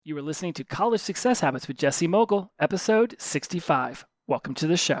You are listening to College Success Habits with Jesse Mogul, episode 65. Welcome to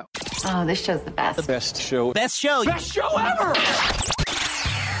the show. Oh, this show's the best. The best show. Best show. Best show ever!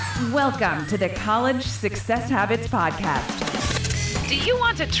 Welcome to the College Success Habits Podcast. Do you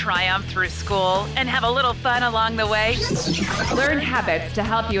want to triumph through school and have a little fun along the way? Learn habits to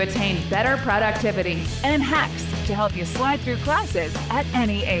help you attain better productivity and hacks to help you slide through classes at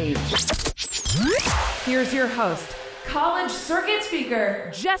any age. Here's your host, college circuit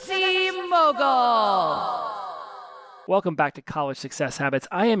speaker, Jesse Mogul. Welcome back to College Success Habits.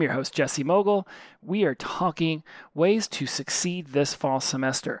 I am your host, Jesse Mogul. We are talking ways to succeed this fall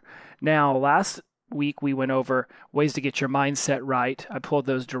semester. Now, last week we went over ways to get your mindset right. I pulled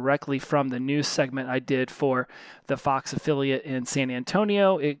those directly from the news segment I did for the Fox affiliate in San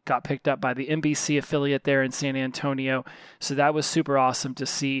Antonio. It got picked up by the NBC affiliate there in San Antonio. So that was super awesome to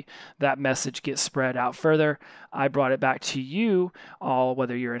see that message get spread out further. I brought it back to you all,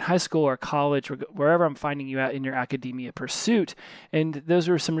 whether you're in high school or college, wherever I'm finding you at in your academia pursuit. And those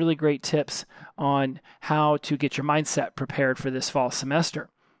were some really great tips on how to get your mindset prepared for this fall semester.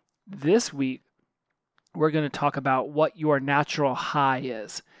 This week, we're going to talk about what your natural high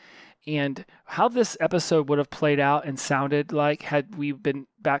is and how this episode would have played out and sounded like had we been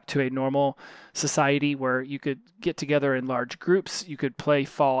back to a normal society where you could get together in large groups, you could play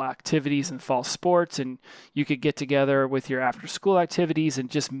fall activities and fall sports, and you could get together with your after school activities and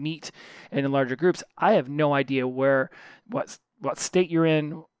just meet in larger groups. I have no idea what state you're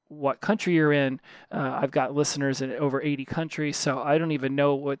in, what country you're in. I've got listeners in over 80 countries, so I don't even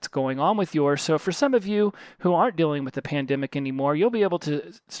know what's going on with yours. So for some of you who aren't dealing with the pandemic anymore, you'll be able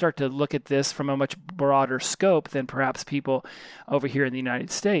to start to look at this from a much broader scope than perhaps people over here in the United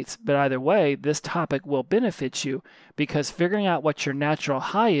States. But either way, this topic will benefit you because figuring out what your natural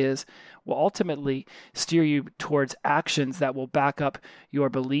high is will ultimately steer you towards actions that will back up your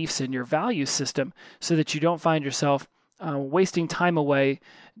beliefs and your value system so that you don't find yourself wasting time away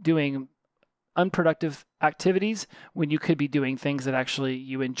doing unproductive activities when you could be doing things that actually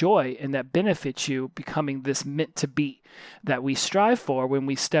you enjoy and that benefit you, becoming this meant to be that we strive for when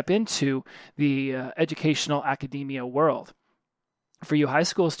we step into the educational academia world. For you high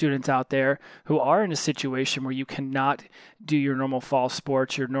school students out there who are in a situation where you cannot do your normal fall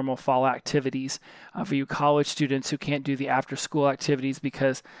sports, your normal fall activities, for you college students who can't do the after school activities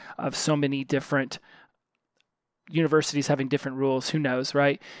because of so many different universities having different rules, who knows,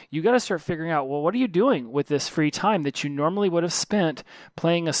 right? You got to start figuring out, well, what are you doing with this free time that you normally would have spent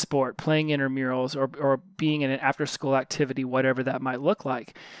playing a sport, playing intramurals, or being in an after-school activity, whatever that might look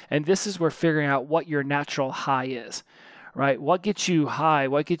like. And this is where figuring out what your natural high is, right? What gets you high?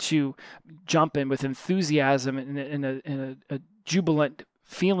 What gets you jumping with enthusiasm and a jubilant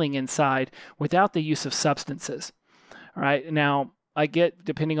feeling inside without the use of substances, all right? Now, I get,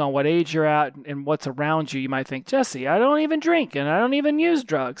 depending on what age you're at and what's around you, you might think, Jesse, I don't even drink and I don't even use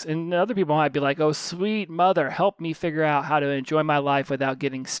drugs. And other people might be like, oh, sweet mother, help me figure out how to enjoy my life without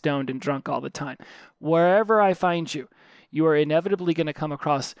getting stoned and drunk all the time. Wherever I find you, you are inevitably going to come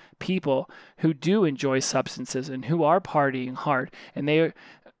across people who do enjoy substances and who are partying hard, and they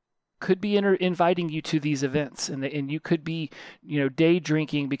could be inviting you to these events, and you could be, day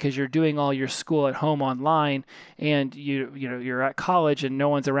drinking because you're doing all your school at home online, and you're at college and no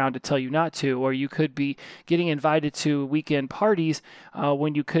one's around to tell you not to, or you could be getting invited to weekend parties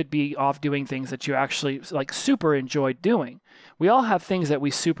when you could be off doing things that you actually super enjoy doing. We all have things that we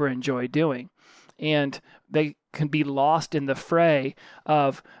super enjoy doing, and they can be lost in the fray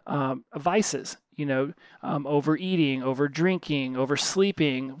of vices. Overeating, over drinking,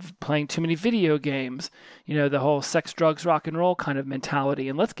 oversleeping, playing too many video games, the whole sex, drugs, rock and roll kind of mentality.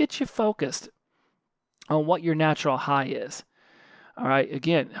 And let's get you focused on what your natural high is. All right.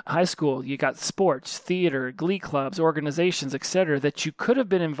 Again, high school, you got sports, theater, glee clubs, organizations, etc., that you could have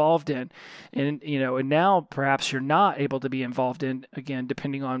been involved in. And now perhaps you're not able to be involved in, again,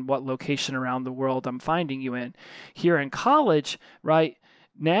 depending on what location around the world I'm finding you in. Here in college, right?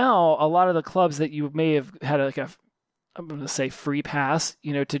 Now, a lot of the clubs that you may have had I'm going to say free pass,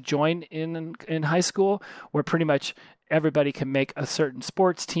 to join in high school, where pretty much everybody can make a certain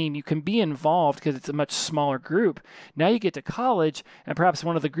sports team. You can be involved because it's a much smaller group. Now you get to college, and perhaps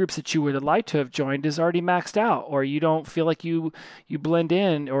one of the groups that you would have liked to have joined is already maxed out, or you don't feel like you blend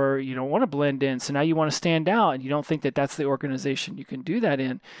in, or you don't want to blend in. So now you want to stand out, and you don't think that that's the organization you can do that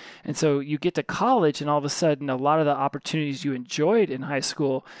in. And so you get to college, and all of a sudden, a lot of the opportunities you enjoyed in high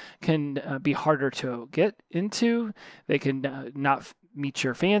school can be harder to get into. They can not meet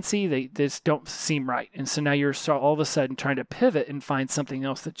your fancy. They just don't seem right. And so now you're all of a sudden trying to pivot and find something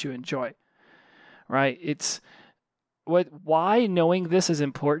else that you enjoy, right? why knowing this is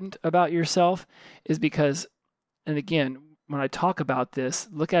important about yourself is because, and again, when I talk about this,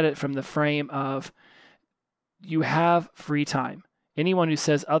 look at it from the frame of you have free time. Anyone who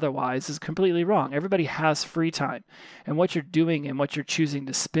says otherwise is completely wrong. Everybody has free time. And what you're doing and what you're choosing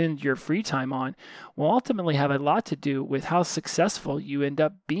to spend your free time on will ultimately have a lot to do with how successful you end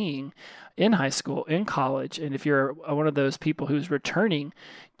up being in high school, in college. And if you're one of those people who's returning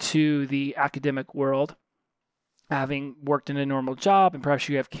to the academic world, having worked in a normal job, and perhaps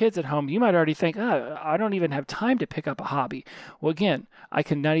you have kids at home, you might already think, I don't even have time to pick up a hobby. Well, again, I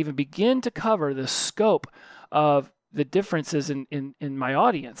cannot even begin to cover the scope of the differences in my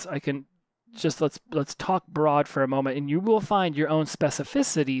audience. I can just let's talk broad for a moment, and you will find your own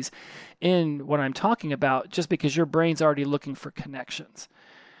specificities in what I'm talking about just because your brain's already looking for connections,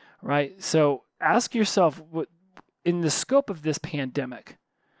 right? So ask yourself, in the scope of this pandemic,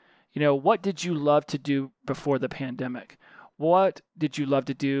 what did you love to do before the pandemic? What did you love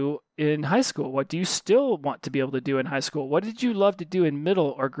to do in high school? What do you still want to be able to do in high school? What did you love to do in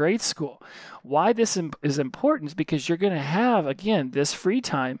middle or grade school? Why this is important is because you're going to have, again, this free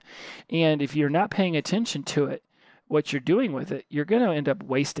time. And if you're not paying attention to it, what you're doing with it, you're going to end up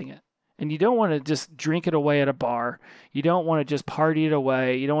wasting it. And you don't want to just drink it away at a bar. You don't want to just party it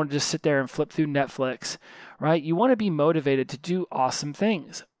away. You don't want to just sit there and flip through Netflix, right? You want to be motivated to do awesome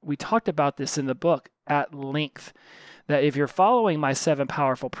things. We talked about this in the book at length, that if you're following my 7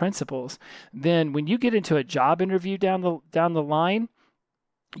 powerful principles, then when you get into a job interview down the line,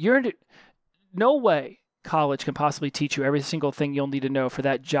 no way college can possibly teach you every single thing you'll need to know for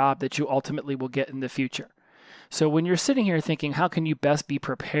that job that you ultimately will get in the future. So when you're sitting here thinking, how can you best be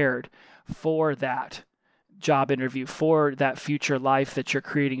prepared for that job interview, for that future life that you're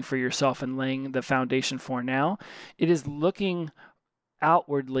creating for yourself and laying the foundation for now, it is looking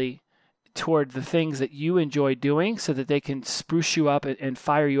outwardly toward the things that you enjoy doing so that they can spruce you up and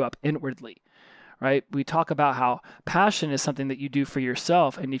fire you up inwardly, right? We talk about how passion is something that you do for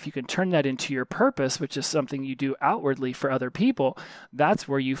yourself. And if you can turn that into your purpose, which is something you do outwardly for other people, that's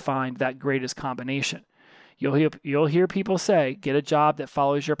where you find that greatest combination. You'll hear people say, get a job that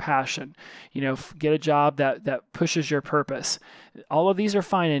follows your passion, get a job that pushes your purpose. All of these are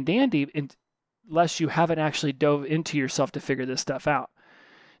fine and dandy unless you haven't actually dove into yourself to figure this stuff out.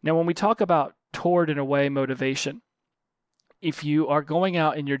 Now, when we talk about toward and away motivation, if you are going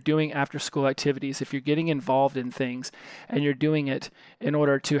out and you're doing after school activities, if you're getting involved in things and you're doing it in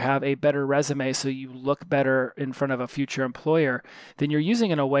order to have a better resume so you look better in front of a future employer, then you're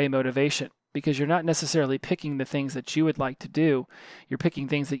using an away motivation because you're not necessarily picking the things that you would like to do. You're picking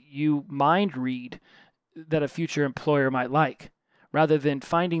things that you mind read that a future employer might like, rather than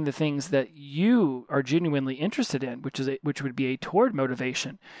finding the things that you are genuinely interested in, which would be a toward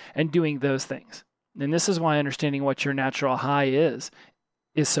motivation, and doing those things. And this is why understanding what your natural high is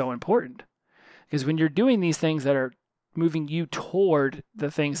so important. Because when you're doing these things that are moving you toward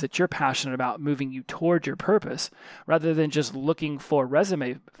the things that you're passionate about, moving you toward your purpose, rather than just looking for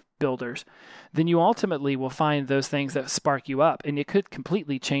resume builders, then you ultimately will find those things that spark you up. And it could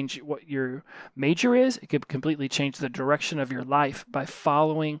completely change what your major is. It could completely change the direction of your life by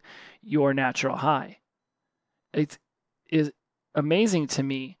following your natural high. It is amazing to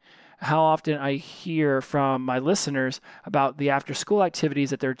me how often I hear from my listeners about the after-school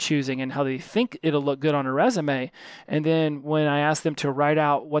activities that they're choosing and how they think it'll look good on a resume. And then when I ask them to write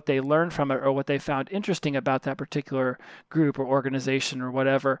out what they learned from it or what they found interesting about that particular group or organization or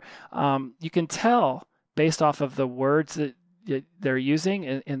whatever, you can tell based off of the words that they're using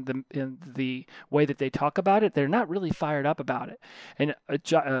in the way that they talk about it, they're not really fired up about it. And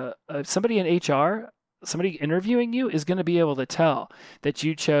somebody in HR, somebody interviewing you is going to be able to tell that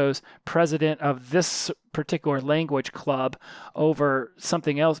you chose president of this particular language club over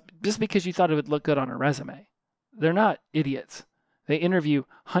something else just because you thought it would look good on a resume. They're not idiots. They interview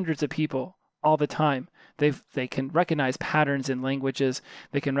hundreds of people all the time. They can recognize patterns in languages.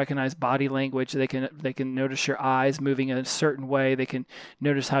 They can recognize body language. They can notice your eyes moving in a certain way. They can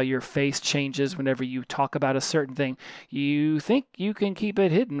notice how your face changes whenever you talk about a certain thing. You think you can keep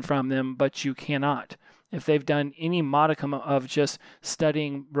it hidden from them, but you cannot. If they've done any modicum of just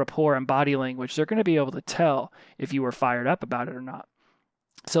studying rapport and body language, they're going to be able to tell if you were fired up about it or not.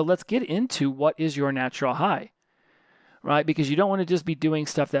 So let's get into what is your natural high, right? Because you don't want to just be doing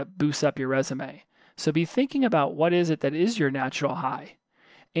stuff that boosts up your resume. So be thinking about what is it that is your natural high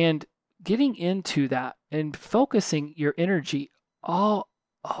and getting into that and focusing your energy all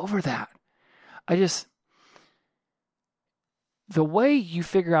over that. the way you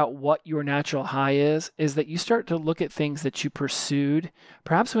figure out what your natural high is that you start to look at things that you pursued,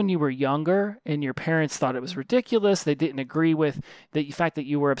 perhaps when you were younger and your parents thought it was ridiculous. They didn't agree with the fact that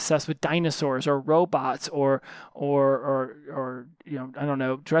you were obsessed with dinosaurs or robots or I don't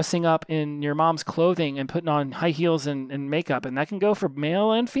know, dressing up in your mom's clothing and putting on high heels and makeup. And that can go for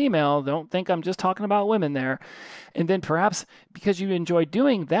male and female. Don't think I'm just talking about women there. And then perhaps because you enjoy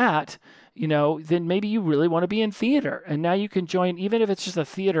doing that, then maybe you really want to be in theater. And now you can join, even if it's just a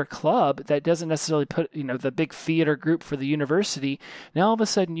theater club that doesn't necessarily put, the big theater group for the university. Now all of a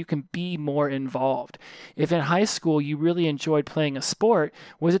sudden you can be more involved. If in high school you really enjoyed playing a sport,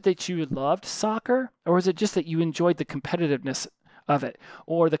 was it that you loved soccer, or was it just that you enjoyed the competitiveness of it,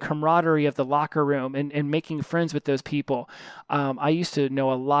 or the camaraderie of the locker room and making friends with those people? I used to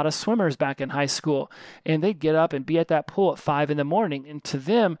know a lot of swimmers back in high school, and they'd get up and be at that pool at 5 a.m. And to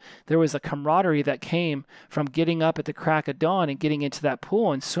them, there was a camaraderie that came from getting up at the crack of dawn and getting into that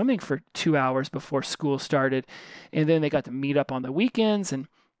pool and swimming for 2 hours before school started. And then they got to meet up on the weekends and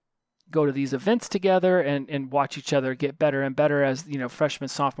go to these events together and watch each other get better and better as, freshman,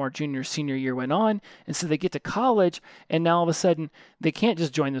 sophomore, junior, senior year went on. And so they get to college, and now all of a sudden they can't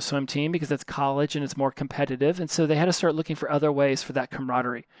just join the swim team because it's college and it's more competitive. And so they had to start looking for other ways for that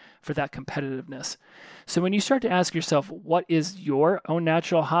camaraderie, for that competitiveness. So when you start to ask yourself, what is your own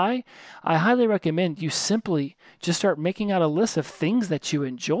natural high? I highly recommend you simply just start making out a list of things that you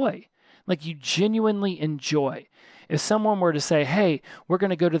enjoy, like you genuinely enjoy. If someone were to say, hey, we're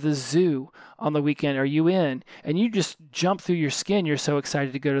going to go to the zoo on the weekend, are you in? And you just jump through your skin, you're so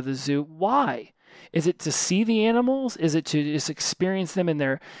excited to go to the zoo. Why? Is it to see the animals? Is it to just experience them in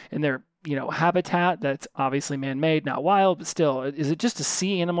their habitat that's obviously man-made, not wild, but still? Is it just to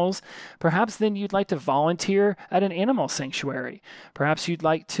see animals? Perhaps then you'd like to volunteer at an animal sanctuary. Perhaps you'd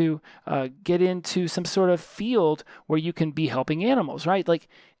like to get into some sort of field where you can be helping animals, right? Like,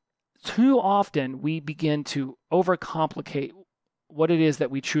 too often we begin to overcomplicate what it is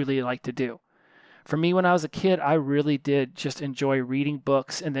that we truly like to do. For me, when I was a kid, I really did just enjoy reading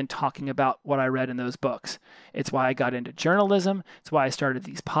books and then talking about what I read in those books. It's why I got into journalism. It's why I started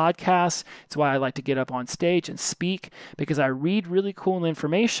these podcasts. It's why I like to get up on stage and speak, because I read really cool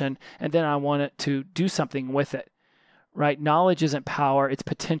information and then I want to do something with it. Right? Knowledge isn't power, it's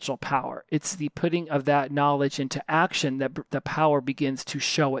potential power. It's the putting of that knowledge into action that the power begins to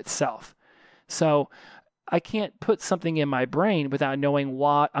show itself. So I can't put something in my brain without knowing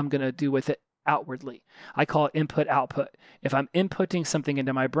what I'm going to do with it outwardly. I call it input-output. If I'm inputting something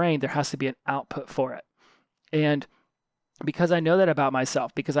into my brain, there has to be an output for it. And because I know that about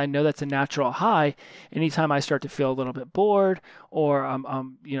myself, because I know that's a natural high, anytime I start to feel a little bit bored or I'm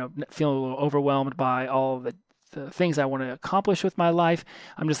feeling a little overwhelmed by all the things I want to accomplish with my life,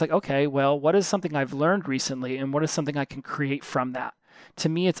 I'm just like, okay, well, what is something I've learned recently and what is something I can create from that? To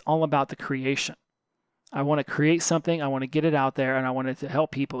me, it's all about the creation. I want to create something, I want to get it out there, and I want it to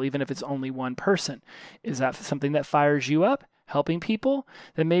help people, even if it's only one person. Is that something that fires you up? Helping people?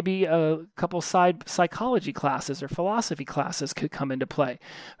 Then maybe a couple side psychology classes or philosophy classes could come into play.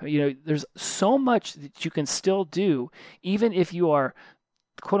 There's so much that you can still do, even if you are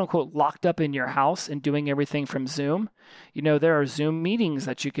quote unquote locked up in your house and doing everything from Zoom. There are Zoom meetings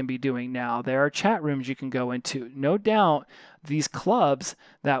that you can be doing now. There are chat rooms you can go into. No doubt these clubs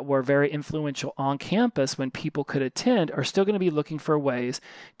that were very influential on campus when people could attend are still going to be looking for ways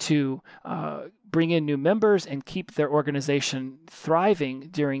to bring in new members and keep their organization thriving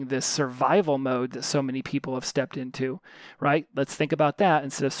during this survival mode that so many people have stepped into, right? Let's think about that.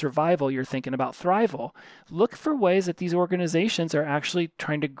 Instead of survival, you're thinking about thrival. Look for ways that these organizations are actually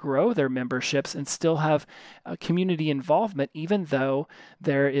trying to grow their memberships and still have community involvement, even though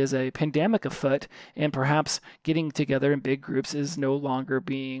there is a pandemic afoot and perhaps getting together in big groups is no longer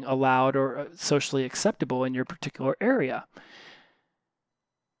being allowed or socially acceptable in your particular area.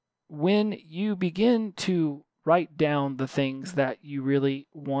 When you begin to write down the things that you really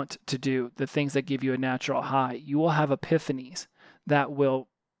want to do, the things that give you a natural high, you will have epiphanies that will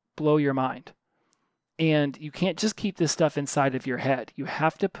blow your mind. And you can't just keep this stuff inside of your head. You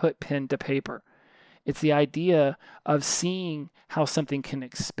have to put pen to paper. It's the idea of seeing how something can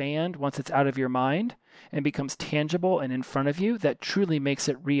expand once it's out of your mind and becomes tangible and in front of you that truly makes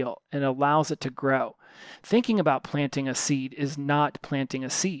it real and allows it to grow. Thinking about planting a seed is not planting a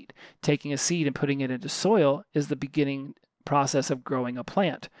seed. Taking a seed and putting it into soil is the beginning process of growing a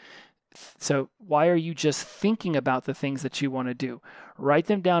plant. So why are you just thinking about the things that you want to do? Write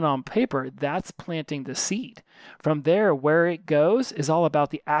them down on paper. That's planting the seed. From there, where it goes is all about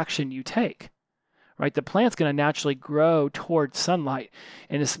the action you take. right? The plant's going to naturally grow towards sunlight.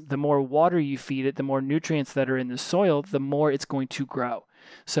 And the more water you feed it, the more nutrients that are in the soil, the more it's going to grow.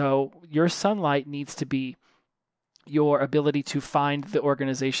 So your sunlight needs to be your ability to find the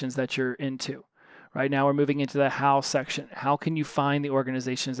organizations that you're into. Right now we're moving into the how section. How can you find the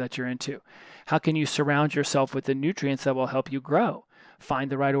organizations that you're into? How can you surround yourself with the nutrients that will help you grow?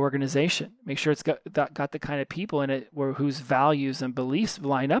 Find the right organization. Make sure it's got the kind of people in it whose values and beliefs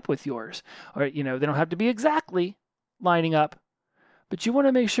line up with yours. Or, they don't have to be exactly lining up, but you want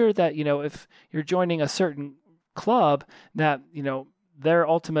to make sure that, if you're joining a certain club that, their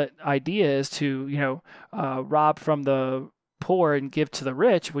ultimate idea is to, rob from the poor and give to the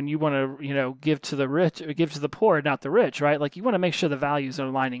rich, when you want to, give to the rich or give to the poor, not the rich, right? Like, you want to make sure the values are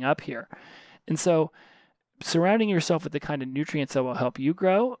lining up here. And so surrounding yourself with the kind of nutrients that will help you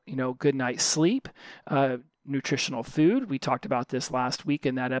grow, good night's sleep, nutritional food. We talked about this last week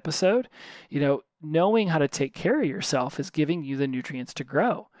in that episode. Knowing how to take care of yourself is giving you the nutrients to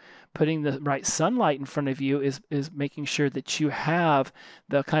grow. Putting the right sunlight in front of you is making sure that you have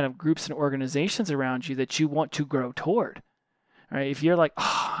the kind of groups and organizations around you that you want to grow toward. Right? If you're like,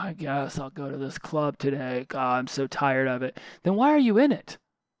 I guess I'll go to this club today. God, I'm so tired of it. Then why are you in it?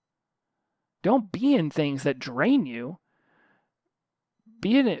 Don't be in things that drain you.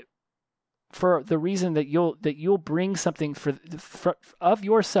 Be in it for the reason that you'll bring something of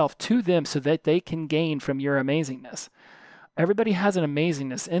yourself to them so that they can gain from your amazingness. Everybody has an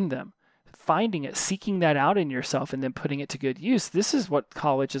amazingness in them. Finding it, seeking that out in yourself, and then putting it to good use. This is what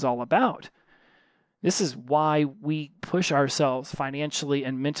college is all about. This is why we push ourselves financially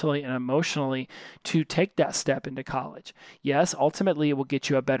and mentally and emotionally to take that step into college. Yes, ultimately it will get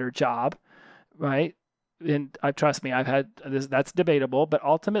you a better job, right? And trust me, I've had this, that's debatable, but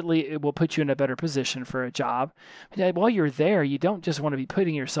ultimately it will put you in a better position for a job. But while you're there, you don't just want to be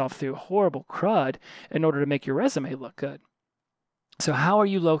putting yourself through horrible crud in order to make your resume look good. So how are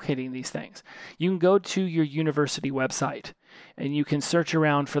you locating these things? You can go to your university website and you can search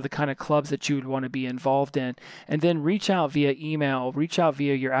around for the kind of clubs that you would want to be involved in, and then reach out via email, reach out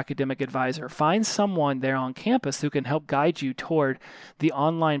via your academic advisor. Find someone there on campus who can help guide you toward the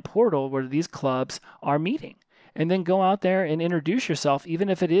online portal where these clubs are meeting. And then go out there and introduce yourself, even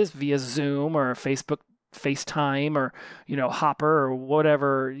if it is via Zoom or FaceTime or, Hopper or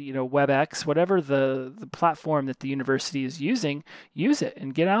whatever, WebEx, whatever the platform that the university is using, use it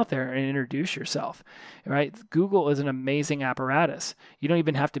and get out there and introduce yourself, right? Google is an amazing apparatus. You don't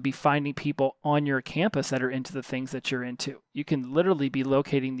even have to be finding people on your campus that are into the things that you're into. You can literally be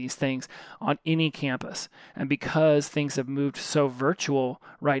locating these things on any campus. And because things have moved so virtual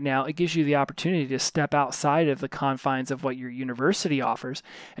right now, it gives you the opportunity to step outside of the confines of what your university offers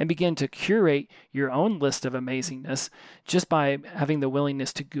and begin to curate your own list of amazingness just by having the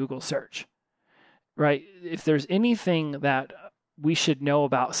willingness to Google search, right? If there's anything that we should know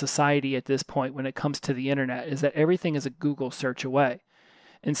about society at this point when it comes to the internet, is that everything is a Google search away.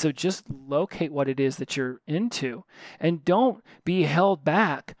 And so just locate what it is that you're into, and don't be held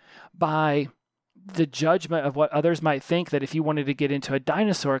back by the judgment of what others might think, that if you wanted to get into a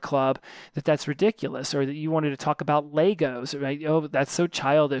dinosaur club, that's ridiculous, or that you wanted to talk about Legos, right? Oh, that's so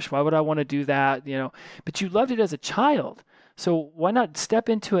childish. Why would I want to do that? But you loved it as a child. So why not step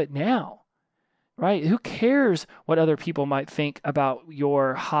into it now? Right? Who cares what other people might think about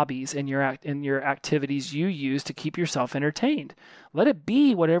your hobbies and your activities you use to keep yourself entertained? Let it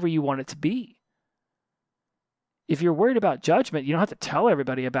be whatever you want it to be. If you're worried about judgment, you don't have to tell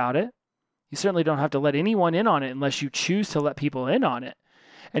everybody about it. You certainly don't have to let anyone in on it unless you choose to let people in on it.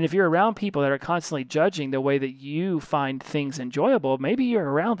 And if you're around people that are constantly judging the way that you find things enjoyable, maybe you're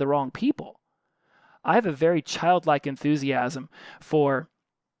around the wrong people. I have a very childlike enthusiasm for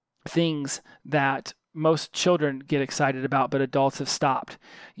things that most children get excited about, but adults have stopped.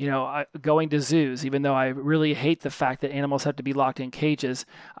 Going to zoos, even though I really hate the fact that animals have to be locked in cages,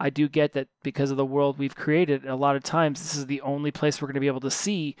 I do get that because of the world we've created, a lot of times this is the only place we're going to be able to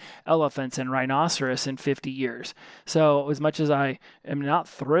see elephants and rhinoceros in 50 years. So as much as I am not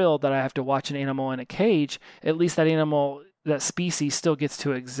thrilled that I have to watch an animal in a cage, at least that species still gets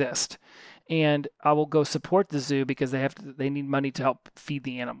to exist. And I will go support the zoo because they need money to help feed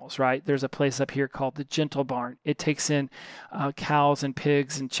the animals, right? There's a place up here called the Gentle Barn. It takes in cows and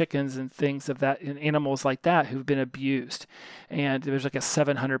pigs and chickens and things of that, and animals like that who've been abused. And there's like a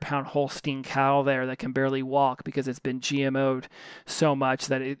 700-pound Holstein cow there that can barely walk because it's been GMO'd so much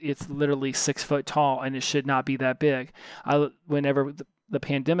that it's literally 6 foot tall and it should not be that big. Whenever the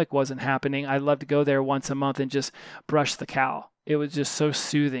pandemic wasn't happening, I loved to go there once a month and just brush the cow. It was just so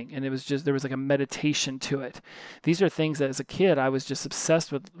soothing, and there was like a meditation to it. These are things that as a kid, I was just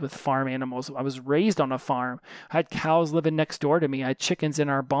obsessed with farm animals. I was raised on a farm. I had cows living next door to me. I had chickens in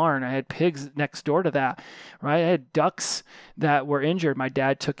our barn. I had pigs next door to that, right? I had ducks that were injured. My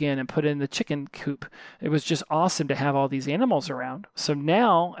dad took in and put in the chicken coop. It was just awesome to have all these animals around. So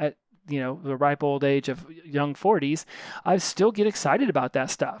now at the ripe old age of young 40s, I still get excited about that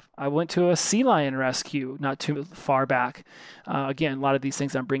stuff. I went to a sea lion rescue not too far back. Again, a lot of these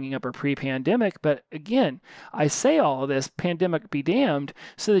things I'm bringing up are pre-pandemic, but again, I say all of this, pandemic be damned,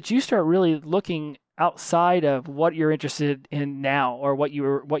 so that you start really looking outside of what you're interested in now, or what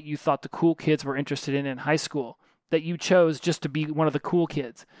you thought the cool kids were interested in high school, that you chose just to be one of the cool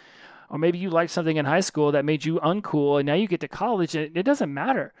kids. Or maybe you liked something in high school that made you uncool, and now you get to college, and it doesn't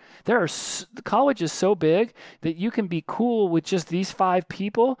matter. College is so big that you can be cool with just these 5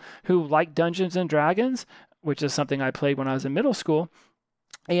 people who like Dungeons and Dragons, which is something I played when I was in middle school.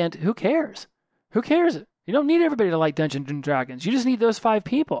 And who cares? Who cares? You don't need everybody to like Dungeons and Dragons. You just need those 5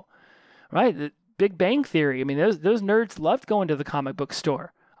 people, right? The Big Bang Theory. I mean, those nerds loved going to the comic book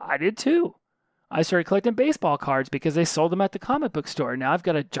store. I did too. I started collecting baseball cards because they sold them at the comic book store. Now I've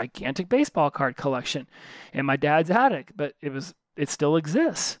got a gigantic baseball card collection in my dad's attic, but it still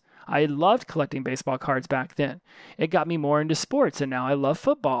exists. I loved collecting baseball cards back then. It got me more into sports, and now I love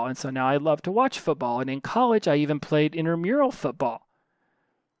football, and so now I love to watch football. And in college, I even played intramural football.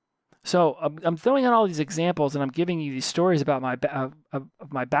 So I'm throwing out all these examples, and I'm giving you these stories about my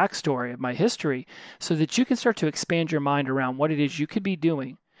backstory, of my history, so that you can start to expand your mind around what it is you could be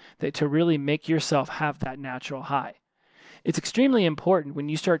doing to really make yourself have that natural high. It's extremely important when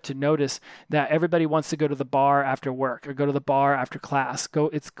you start to notice that everybody wants to go to the bar after work or go to the bar after class. Go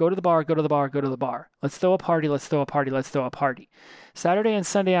to the bar, go to the bar, go to the bar. Let's throw a party, let's throw a party, let's throw a party. Saturday and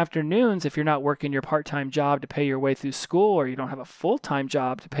Sunday afternoons, if you're not working your part-time job to pay your way through school, or you don't have a full-time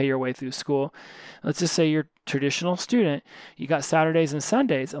job to pay your way through school, let's just say you're a traditional student, you got Saturdays and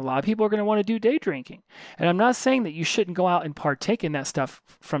Sundays. A lot of people are going to want to do day drinking. And I'm not saying that you shouldn't go out and partake in that stuff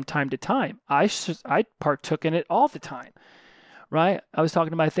from time to time. I partook in it all the time. Right? I was talking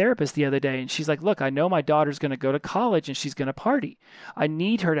to my therapist the other day, and she's like, look, I know my daughter's going to go to college and she's going to party. I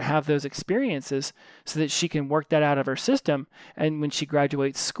need her to have those experiences so that she can work that out of her system. And when she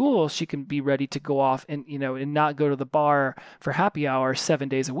graduates school, she can be ready to go off and not go to the bar for happy hour 7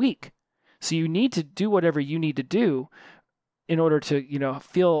 days a week. So you need to do whatever you need to do in order to,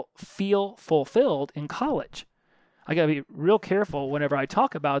 feel fulfilled in college. I got to be real careful whenever I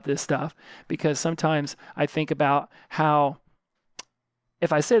talk about this stuff, because sometimes I think about how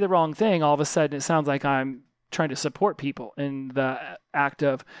if I say the wrong thing, all of a sudden it sounds like I'm trying to support people in the act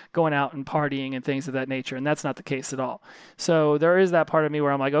of going out and partying and things of that nature. And that's not the case at all. So there is that part of me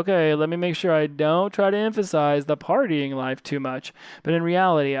where I'm like, okay, let me make sure I don't try to emphasize the partying life too much. But in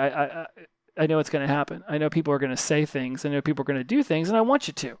reality, I know it's going to happen. I know people are going to say things. I know people are going to do things, and I want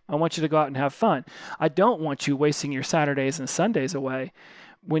you to. I want you to go out and have fun. I don't want you wasting your Saturdays and Sundays away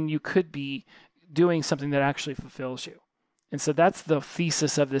when you could be doing something that actually fulfills you. And so that's the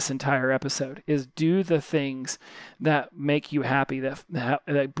thesis of this entire episode, is do the things that make you happy,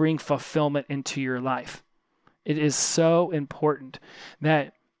 that bring fulfillment into your life. It is so important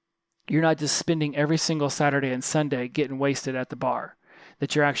that you're not just spending every single Saturday and Sunday getting wasted at the bar,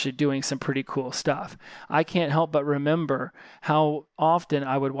 that you're actually doing some pretty cool stuff. I can't help but remember how often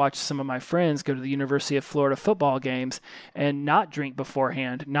I would watch some of my friends go to the University of Florida football games and not drink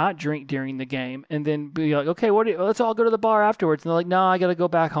beforehand, not drink during the game, and then be like, okay, let's all go to the bar afterwards. And they're like, no, I got to go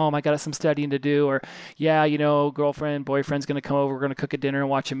back home. I got some studying to do. Or, yeah, girlfriend, boyfriend's going to come over. We're going to cook a dinner and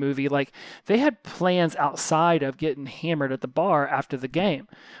watch a movie. Like, they had plans outside of getting hammered at the bar after the game.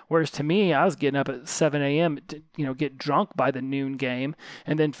 Whereas to me, I was getting up at 7 a.m. to, get drunk by the noon game,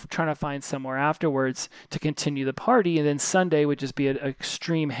 and then trying to find somewhere afterwards to continue the party. And then Sunday would just be an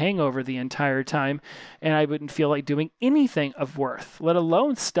extreme hangover the entire time, and I wouldn't feel like doing anything of worth, let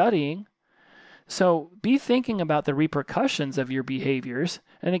alone studying. So be thinking about the repercussions of your behaviors.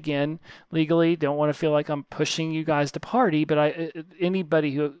 And again, legally, don't want to feel like I'm pushing you guys to party, but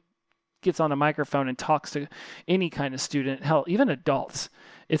anybody who gets on a microphone and talks to any kind of student, hell, even adults,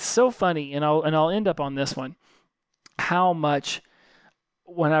 it's so funny, and I'll end up on this one, how much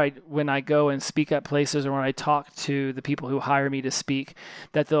when I go and speak at places, or when I talk to the people who hire me to speak,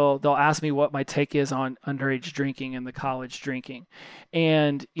 that they'll ask me what my take is on underage drinking and the college drinking.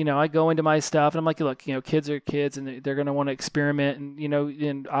 And, I go into my stuff and I'm like, look, kids are kids and they're going to want to experiment.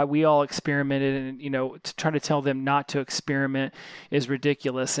 And, we all experimented, and, to try to tell them not to experiment is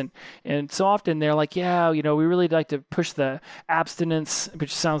ridiculous. And so often they're like, yeah, we really like to push the abstinence,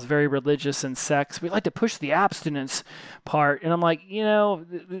 which sounds very religious, and sex. We like to push the abstinence part. And I'm like,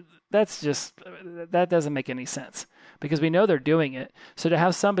 that doesn't make any sense, because we know they're doing it. So to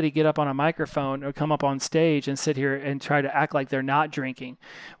have somebody get up on a microphone or come up on stage and sit here and try to act like they're not drinking,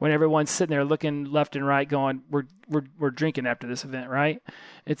 when everyone's sitting there looking left and right going, we're drinking after this event, right?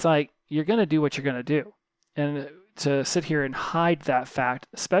 It's like, you're going to do what you're going to do. And to sit here and hide that fact,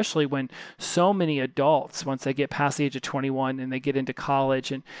 especially when so many adults, once they get past the age of 21 and they get into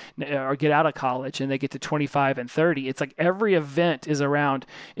college or get out of college and they get to 25 and 30, it's like every event is around,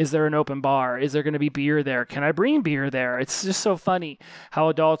 is there an open bar? Is there going to be beer there? Can I bring beer there? It's just so funny how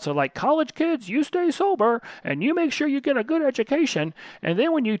adults are like, college kids, you stay sober and you make sure you get a good education. And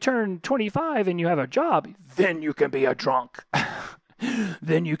then when you turn 25 and you have a job, then you can be a drunk.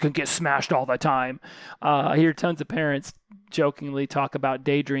 Then you can get smashed all the time. I hear tons of parents jokingly talk about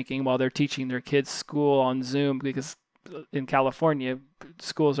day drinking while they're teaching their kids school on Zoom, because in California,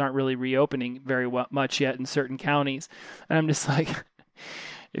 schools aren't really reopening very much yet in certain counties. And I'm just like,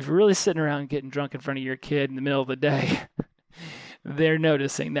 if you're really sitting around getting drunk in front of your kid in the middle of the day, they're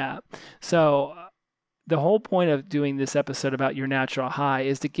noticing that. So the whole point of doing this episode about your natural high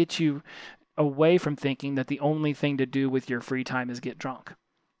is to get you away from thinking that the only thing to do with your free time is get drunk.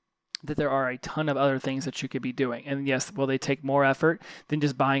 That there are a ton of other things that you could be doing. And yes, will they take more effort than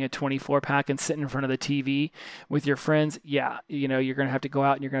just buying a 24-pack and sitting in front of the TV with your friends? Yeah, you're going to have to go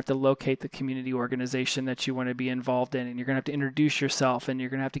out and you're going to have to locate the community organization that you want to be involved in, and you're going to have to introduce yourself, and you're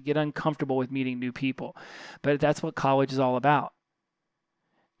going to have to get uncomfortable with meeting new people. But that's what college is all about.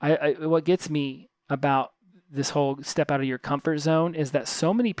 What gets me about this whole step out of your comfort zone is that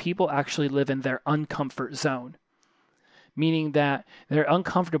so many people actually live in their uncomfort zone, meaning that they're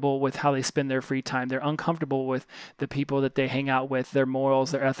uncomfortable with how they spend their free time. They're uncomfortable with the people that they hang out with, their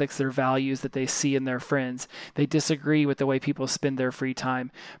morals, their ethics, their values that they see in their friends. They disagree with the way people spend their free time.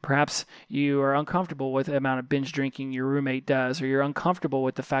 Perhaps you are uncomfortable with the amount of binge drinking your roommate does, or you're uncomfortable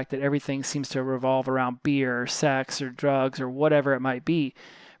with the fact that everything seems to revolve around beer or sex or drugs or whatever it might be.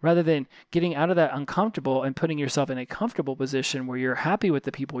 Rather than getting out of that uncomfortable and putting yourself in a comfortable position where you're happy with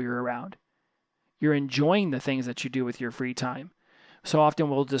the people you're around. You're enjoying the things that you do with your free time. So often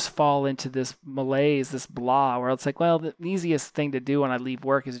we'll just fall into this malaise, this blah, where it's like, well, the easiest thing to do when I leave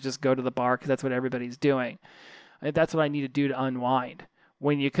work is to just go to the bar because that's what everybody's doing. That's what I need to do to unwind.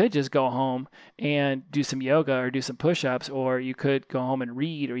 When you could just go home and do some yoga or do some push-ups, or you could go home and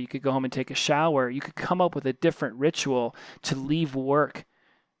read, or you could go home and take a shower. You could come up with a different ritual to leave work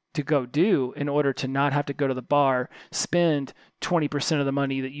to go do in order to not have to go to the bar, spend 20% of the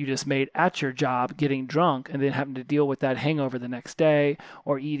money that you just made at your job getting drunk, and then having to deal with that hangover the next day,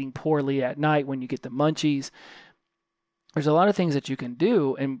 or eating poorly at night when you get the munchies. There's a lot of things that you can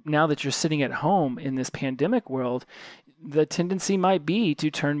do. And now that you're sitting at home in this pandemic world, the tendency might be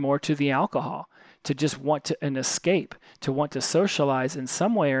to turn more to the alcohol, to just want to an escape, to want to socialize in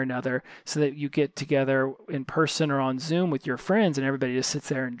some way or another, so that you get together in person or on Zoom with your friends and everybody just sits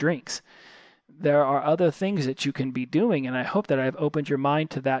there and drinks. There are other things that you can be doing, and I hope that I've opened your mind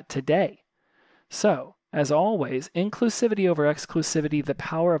to that today. So, as always, inclusivity over exclusivity, the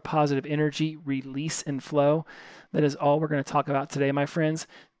power of positive energy, release and flow. That is all we're going to talk about today, my friends.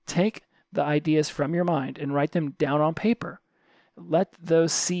 Take the ideas from your mind and write them down on paper. Let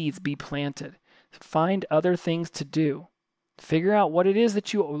those seeds be planted. Find other things to do. Figure out what it is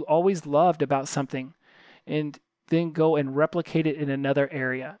that you always loved about something, and then go and replicate it in another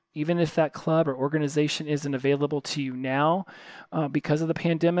area. Even if that club or organization isn't available to you now because of the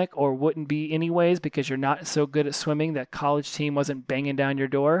pandemic, or wouldn't be anyways because you're not so good at swimming, that college team wasn't banging down your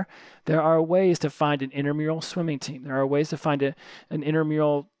door, there are ways to find an intramural swimming team. There are ways to find an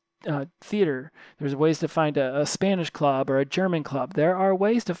intramural theater. There's ways to find a Spanish club or a German club. There are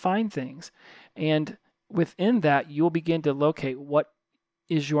ways to find things. And within that, you'll begin to locate what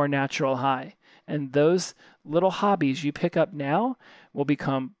is your natural high. And those little hobbies you pick up now will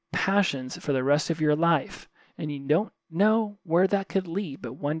become passions for the rest of your life. And you don't know where that could lead,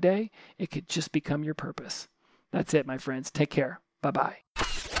 but one day it could just become your purpose. That's it, my friends. Take care. Bye-bye.